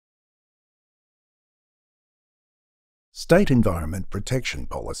State Environment Protection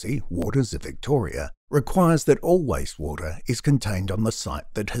Policy, Waters of Victoria, requires that all wastewater is contained on the site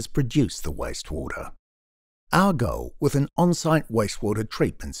that has produced the wastewater. Our goal with an on-site wastewater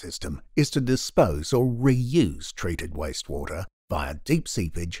treatment system is to dispose or reuse treated wastewater via deep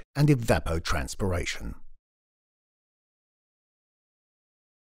seepage and evapotranspiration.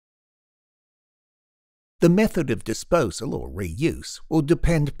 The method of disposal or reuse will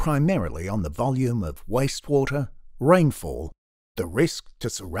depend primarily on the volume of wastewater, rainfall, the risk to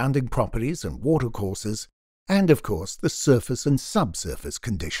surrounding properties and watercourses, and of course the surface and subsurface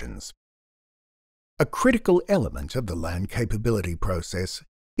conditions. A critical element of the land capability process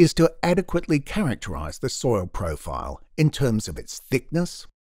is to adequately characterize the soil profile in terms of its thickness,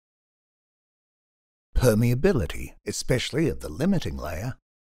 permeability, especially of the limiting layer,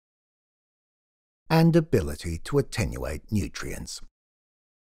 and ability to attenuate nutrients.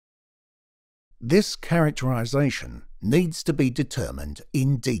 This characterization needs to be determined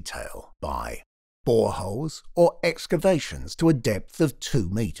in detail by boreholes or excavations to a depth of 2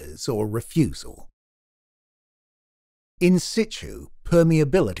 meters or refusal. In situ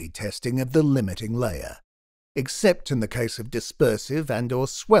permeability testing of the limiting layer, except in the case of dispersive and/or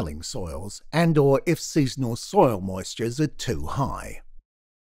swelling soils and/or if seasonal soil moistures are too high.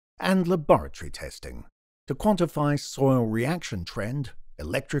 And laboratory testing to quantify soil reaction trend,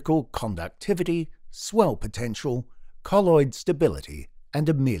 electrical conductivity, swell potential, colloid stability, and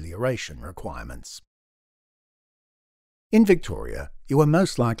amelioration requirements. In Victoria, you are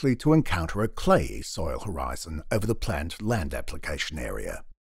most likely to encounter a clayey soil horizon over the planned land application area.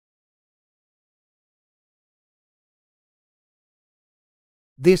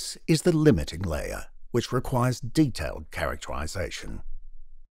 This is the limiting layer, which requires detailed characterization.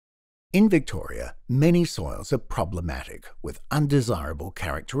 In Victoria, many soils are problematic with undesirable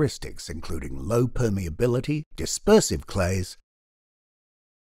characteristics including low permeability, dispersive clays,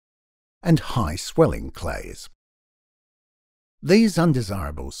 and high swelling clays. These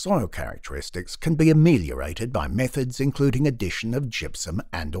undesirable soil characteristics can be ameliorated by methods including addition of gypsum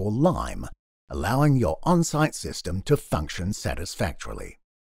and/or lime, allowing your on-site system to function satisfactorily.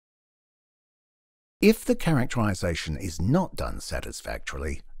 If the characterization is not done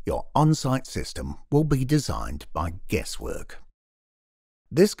satisfactorily, your on-site system will be designed by guesswork.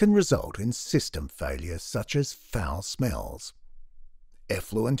 This can result in system failures such as foul smells,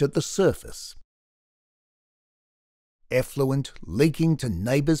 effluent at the surface, effluent leaking to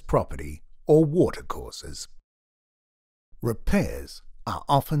neighbours' property or watercourses. Repairs are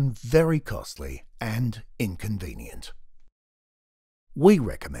often very costly and inconvenient. We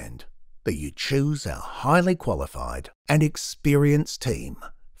recommend that you choose a highly qualified and experienced team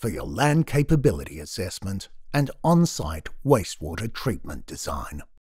for your land capability assessment and on-site wastewater treatment design.